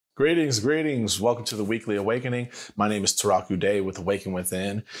Greetings, greetings. Welcome to the Weekly Awakening. My name is Taraku Day with Awaken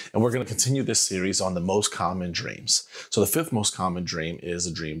Within, and we're going to continue this series on the most common dreams. So the fifth most common dream is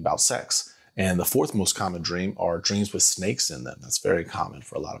a dream about sex. And the fourth most common dream are dreams with snakes in them. That's very common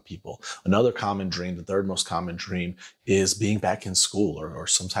for a lot of people. Another common dream, the third most common dream, is being back in school or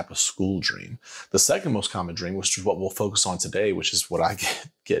some type of school dream. The second most common dream, which is what we'll focus on today, which is what I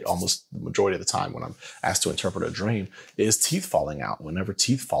get almost the majority of the time when I'm asked to interpret a dream, is teeth falling out, whenever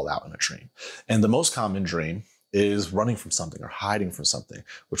teeth fall out in a dream. And the most common dream is running from something or hiding from something,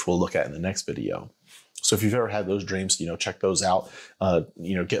 which we'll look at in the next video. So if you've ever had those dreams, check those out,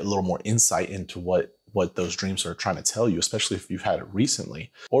 get a little more insight into what those dreams are trying to tell you, especially if you've had it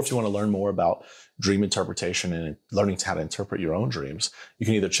recently. Or if you want to learn more about dream interpretation and learning how to interpret your own dreams, you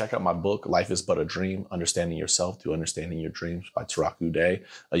can either check out my book, Life is But a Dream, Understanding Yourself Through Understanding Your Dreams by Taraku Day.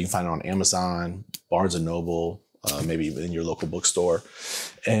 You can find it on Amazon, Barnes & Noble, maybe in your local bookstore.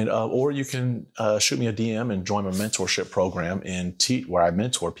 And or you can shoot me a DM and join my mentorship program where I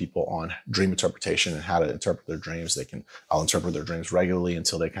mentor people on dream interpretation and how to interpret their dreams. I'll interpret their dreams regularly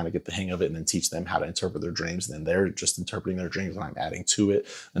until they kind of get the hang of it, and then teach them how to interpret their dreams. And then they're just interpreting their dreams and I'm adding to it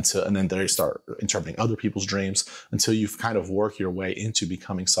and then they start interpreting other people's dreams until you've kind of work your way into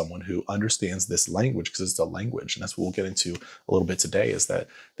becoming someone who understands this language, because it's a language. And that's what we'll get into a little bit today, is that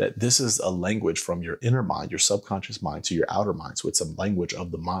this is a language from your inner mind, your subconscious mind, to your outer mind. So it's a language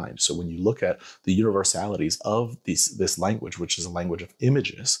of the mind. So when you look at the universalities of this language, which is a language of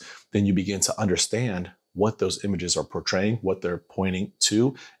images, then you begin to understand what those images are portraying, what they're pointing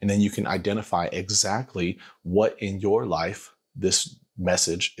to, and then you can identify exactly what in your life this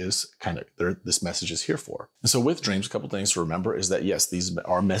message is this message is here for. And so with dreams, a couple things to remember is that yes, these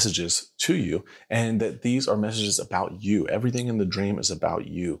are messages to you, and that these are messages about you. Everything in the dream is about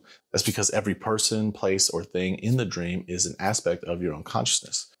you. That's because every person, place, or thing in the dream is an aspect of your own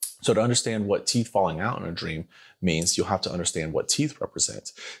consciousness. So to understand what teeth falling out in a dream means, you'll have to understand what teeth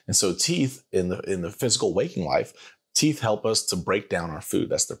represent. And so teeth in the physical waking life, teeth help us to break down our food.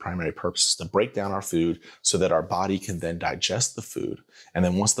 That's their primary purpose, to break down our food so that our body can then digest the food. And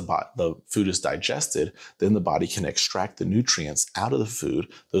then once the food is digested, then the body can extract the nutrients out of the food.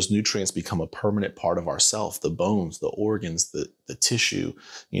 Those nutrients become a permanent part of ourself, the bones, the organs, the tissue,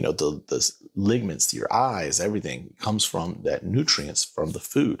 the ligaments to your eyes, everything comes from that nutrients from the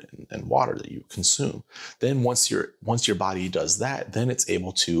food and water that you consume. Then once your body does that, then it's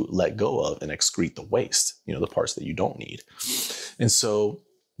able to let go of and excrete the waste, the parts that you don't need. And so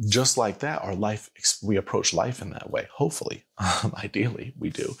just like that, we approach life in that way. Hopefully, ideally we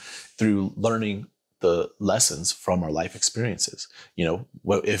do, through learning the lessons from our life experiences.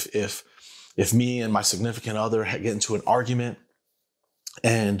 If me and my significant other get into an argument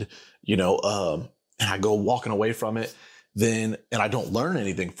and I go walking away from it, and I don't learn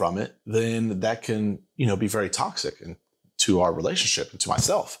anything from it, then that can, be very toxic to our relationship and to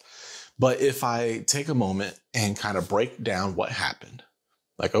myself. But if I take a moment and kind of break down what happened,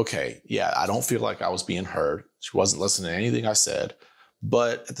 like, okay, yeah, I don't feel like I was being heard. She wasn't listening to anything I said.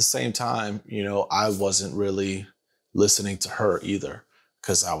 But at the same time, I wasn't really listening to her either,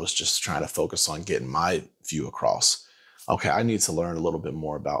 because I was just trying to focus on getting my view across. Okay, I need to learn a little bit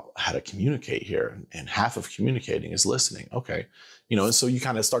more about how to communicate here. And half of communicating is listening. Okay. And so you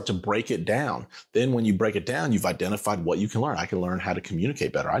kind of start to break it down. Then when you break it down, you've identified what you can learn. I can learn how to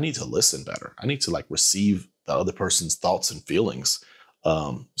communicate better. I need to listen better. I need to receive the other person's thoughts and feelings,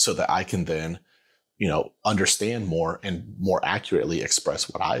 so that I can then, understand more and more accurately express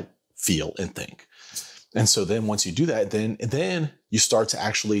what I feel and think. And so then once you do that, then you start to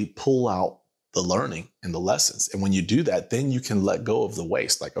actually pull out the learning and the lessons. And when you do that, then you can let go of the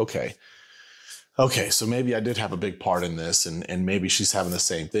waste. Like, okay, so maybe I did have a big part in this, and maybe she's having the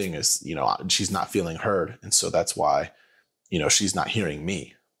same thing as, she's not feeling heard. And so that's why, she's not hearing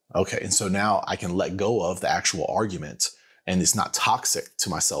me. Okay. And so now I can let go of the actual argument, and it's not toxic to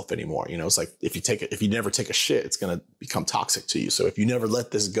myself anymore. It's like if you never take a shit, it's going to become toxic to you. So if you never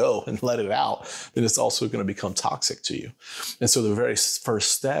let this go and let it out, then it's also going to become toxic to you. And so the very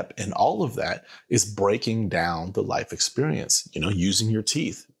first step in all of that is breaking down the life experience, using your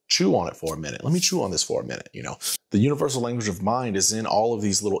teeth. Chew on it for a minute. Let me chew on this for a minute. The universal language of mind is in all of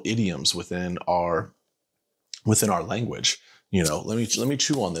these little idioms within our language. Let me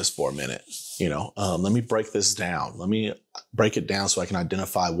chew on this for a minute. Let me break this down. Let me break it down so I can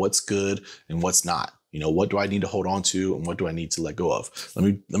identify what's good and what's not. What do I need to hold on to and what do I need to let go of? Let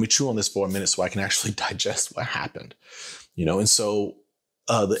me chew on this for a minute so I can actually digest what happened. And so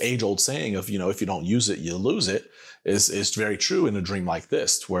the age-old saying of, if you don't use it, you lose it is very true in a dream like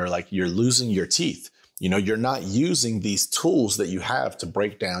this, where you're losing your teeth. You know, you're not using these tools that you have to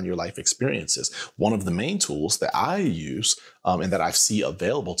break down your life experiences. One of the main tools that I use and that I see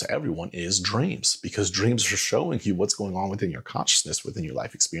available to everyone is dreams, because dreams are showing you what's going on within your consciousness, within your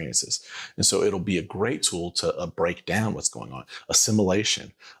life experiences. And so it'll be a great tool to break down what's going on.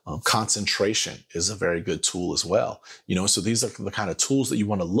 Assimilation, concentration is a very good tool as well. You know, so these are the kind of tools that you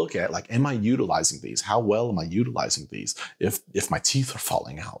want to look at. Like, am I utilizing these? How well am I utilizing these? If my teeth are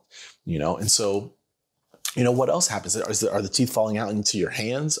falling out, you know, and so, you know, what else happens? Are the teeth falling out into your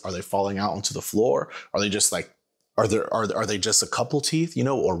hands? Are they falling out onto the floor? Are they just like, are they just a couple teeth, you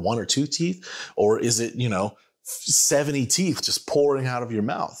know, or one or two teeth? Or is it, you know, 70 teeth just pouring out of your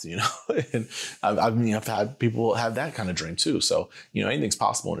mouth, you know? And I've had people have that kind of dream too. So, you know, anything's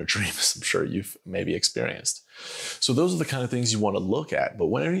possible in a dream, as I'm sure you've maybe experienced. So those are the kind of things you want to look at. But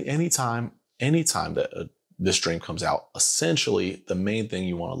anytime that this dream comes out, essentially the main thing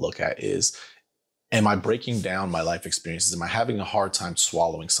you want to look at is, am I breaking down my life experiences? Am I having a hard time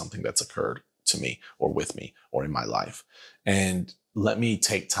swallowing something that's occurred to me or with me or in my life? And let me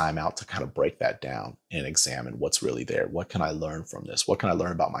take time out to kind of break that down and examine what's really there. What can I learn from this? What can I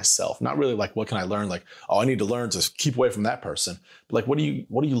learn about myself? Not really like, what can I learn? Like, oh, I need to learn to keep away from that person. But like, what are you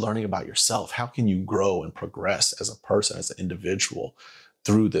learning about yourself? How can you grow and progress as a person, as an individual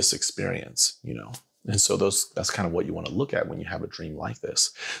through this experience, you know? And so that's kind of what you want to look at when you have a dream like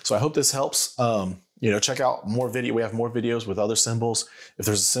this. So I hope this helps. You know, check out more video. We have more videos with other symbols. If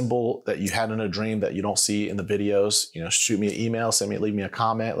there's a symbol that you had in a dream that you don't see in the videos, you know, shoot me an email, leave me a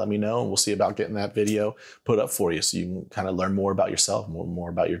comment, let me know, and we'll see about getting that video put up for you so you can kind of learn more about yourself, more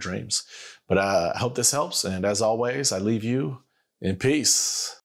about your dreams. But I hope this helps. And as always, I leave you in peace.